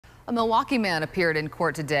A Milwaukee man appeared in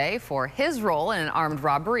court today for his role in an armed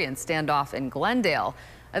robbery and standoff in Glendale.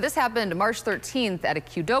 This happened March 13th at a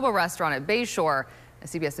Qdoba restaurant at Bayshore.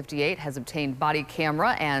 CBS 58 has obtained body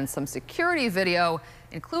camera and some security video,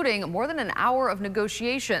 including more than an hour of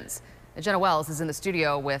negotiations. Jenna Wells is in the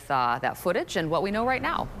studio with that footage and what we know right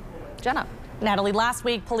now. Jenna. Natalie, last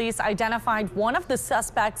week, police identified one of the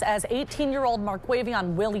suspects as 18-year-old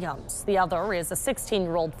Marquavion Williams. The other is a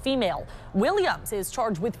 16-year-old female. Williams is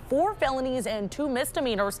charged with 4 felonies and 2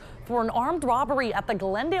 misdemeanors for an armed robbery at the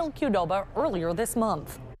Glendale Qdoba earlier this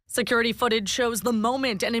month. Security footage shows the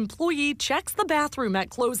moment an employee checks the bathroom at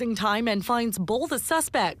closing time and finds both the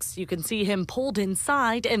suspects. You can see him pulled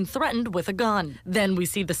inside and threatened with a gun. Then we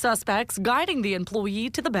see the suspects guiding the employee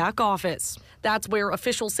to the back office. That's where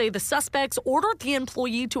officials say the suspects ordered the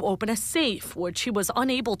employee to open a safe, which he was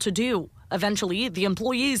unable to do. Eventually, the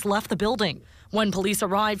employees left the building. When police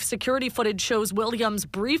arrived, security footage shows Williams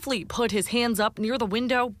briefly put his hands up near the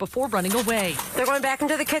window before running away. They're going back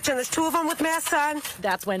into the kitchen. There's 2 of them with masks on.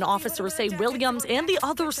 That's when officers say Williams and the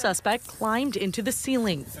other suspect climbed into the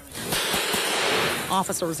ceiling.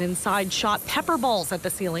 Officers inside shot pepper balls at the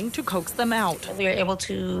ceiling to coax them out. We were able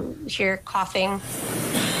to hear coughing.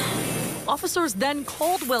 Officers then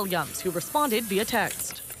called Williams, who responded via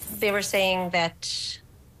text. They were saying that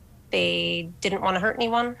they didn't want to hurt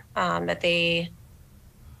anyone, that they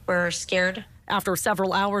were scared. After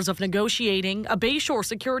several hours of negotiating, a Bayshore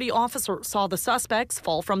security officer saw the suspects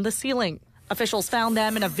fall from the ceiling. Officials found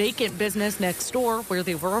them in a vacant business next door where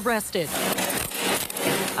they were arrested.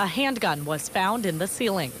 A handgun was found in the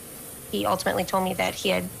ceiling. He ultimately told me that he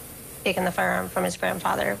had taken the firearm from his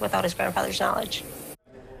grandfather without his grandfather's knowledge.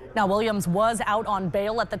 Now, Williams was out on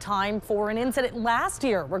bail at the time for an incident last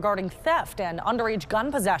year regarding theft and underage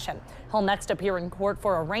gun possession. He'll next appear in court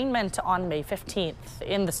for arraignment on May 15th.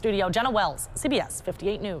 In the studio, Jenna Wells, CBS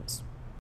 58 News.